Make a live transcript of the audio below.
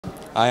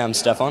Hi, I'm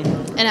Stefan,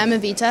 And I'm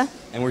Avita.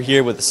 and we're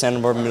here with the Santa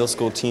Barbara Middle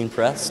School Teen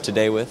Press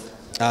today with...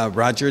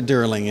 Roger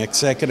DURLIng,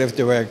 Executive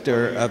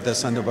Director of the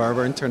Santa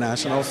Barbara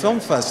International Film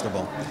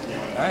Festival.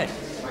 All right.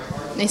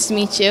 Nice to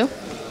meet you.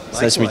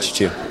 It's nice to meet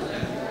you, too.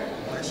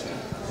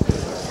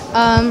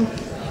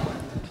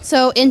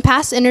 So in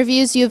past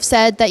interviews, you've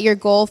said that your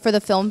goal for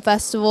the film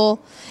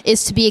festival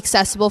is to be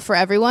accessible for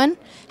everyone.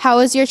 How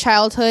has your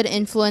childhood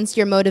influenced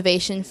your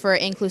motivation for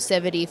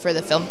inclusivity for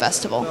the film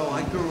festival? Well,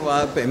 I grew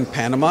up in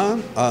Panama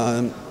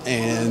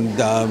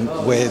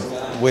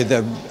with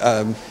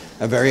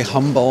a very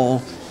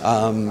humble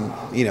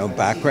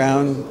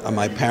background.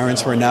 My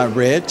parents were not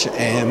rich,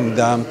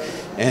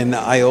 and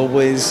I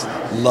always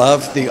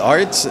loved the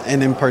arts,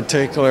 and in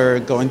particular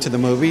going to the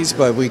movies,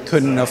 but we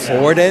couldn't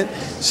afford it.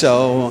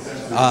 So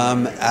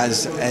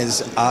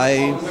as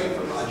I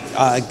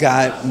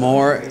got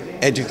more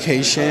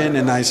education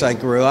and as I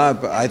grew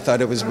up, I thought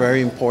it was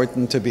very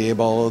important to be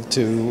able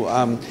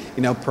to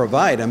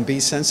provide and be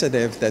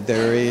sensitive that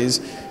there is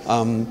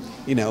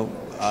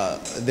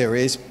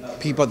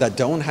people that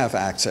don't have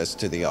access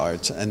to the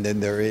arts, and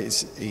then there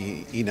is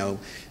you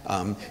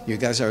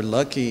guys are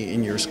lucky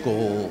in your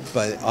school,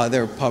 but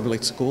other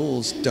public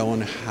schools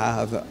don't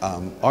have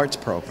arts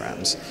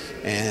programs,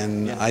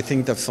 and I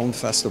think the film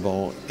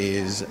festival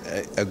is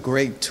a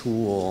great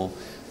tool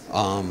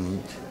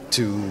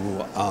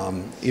to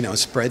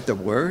spread the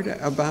word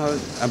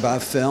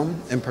about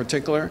film in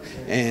particular,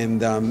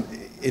 and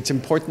it's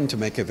important to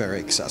make it very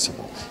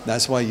accessible.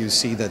 That's why you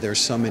see that there's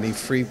so many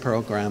free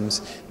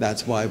programs.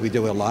 That's why we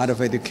do a lot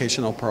of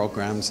educational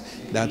programs.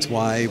 That's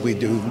why we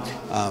do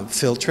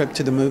field trip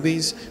to the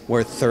movies,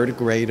 where third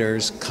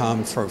graders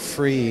come for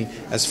free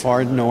as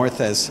far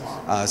north as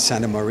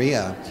Santa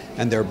Maria,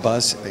 and they're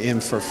bused in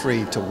for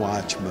free to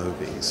watch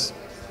movies.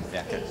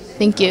 Yeah.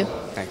 Thank you.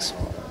 Thanks.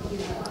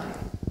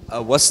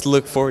 What's to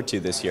look forward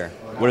to this year?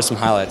 What are some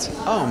highlights?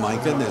 Oh my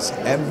goodness,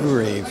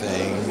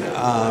 everything.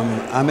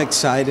 I'm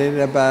excited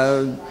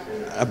about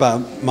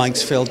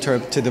Mike's field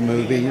trip to the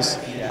movies.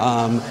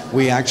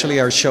 We actually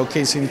are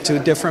showcasing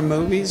 2 different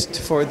movies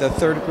for the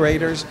third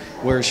graders.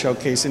 We're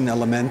showcasing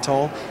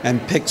Elemental,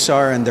 and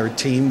Pixar and their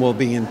team will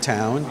be in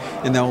town,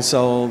 and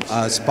also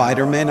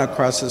Spider-Man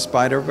Across the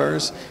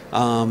Spider-Verse,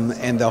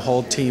 and the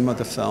whole team of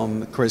the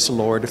film, Chris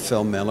Lord,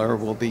 Phil Miller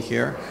will be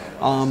here.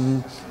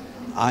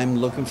 I'm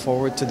looking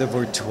forward to the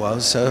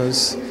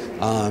Virtuosos.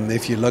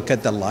 If you look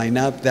at the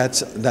lineup,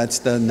 that's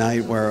the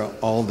night where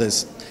all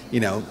this,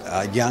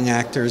 young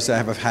actors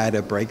that have had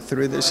a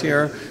breakthrough this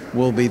year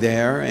will be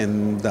there,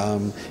 and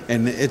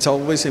it's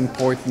always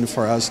important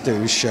for us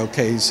to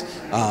showcase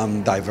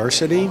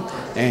diversity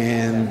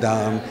and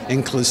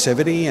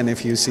inclusivity. And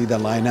if you see the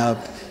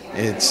lineup,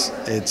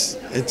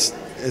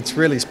 it's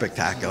really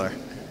spectacular.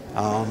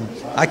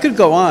 I could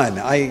go on.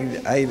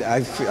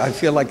 I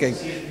feel like a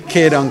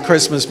kid on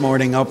Christmas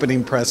morning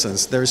opening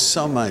presents. There's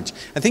so much.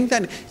 I think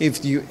that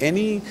if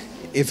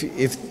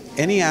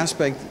any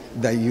aspect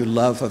that you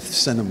love of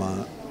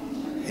cinema,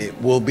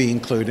 it will be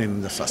included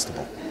in the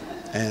festival.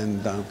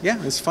 And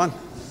it's fun.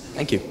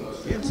 Thank you.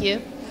 Thank you.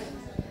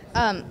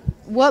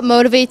 What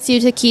motivates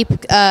you to keep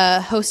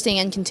hosting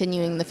and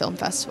continuing the film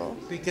festival?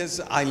 Because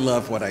I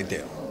love what I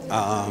do.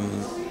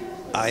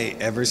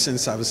 Ever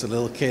since I was a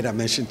little kid, I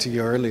mentioned to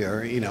you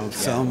earlier,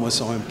 film was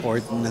so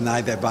important, and I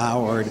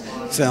devoured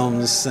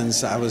films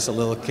since I was a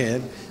little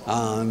kid.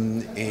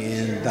 And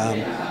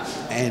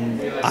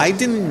I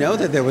didn't know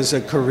that there was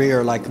a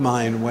career like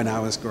mine when I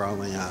was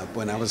growing up,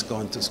 when I was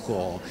going to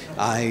school.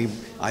 I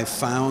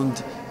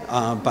found,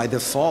 by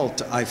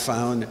default, I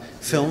found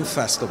film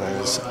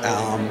festivals,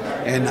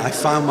 and I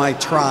found my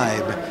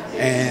tribe,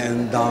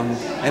 and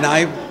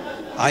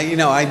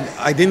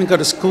I didn't go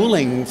to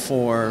schooling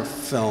for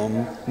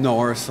film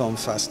nor film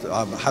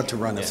how to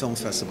run a film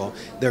festival.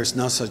 There's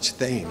no such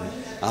thing,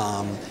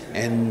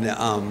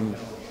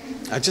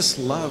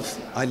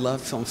 I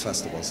love film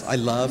festivals. I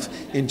love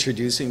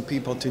introducing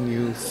people to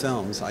new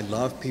films. I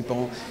love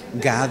people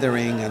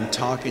gathering and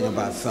talking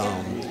about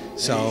film.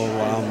 So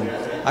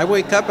I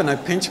wake up and I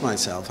pinch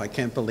myself. I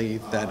can't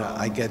believe that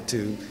I get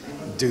to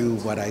do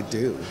what I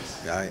do.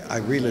 I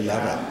really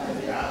love it.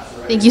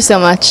 Thank you so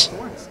much.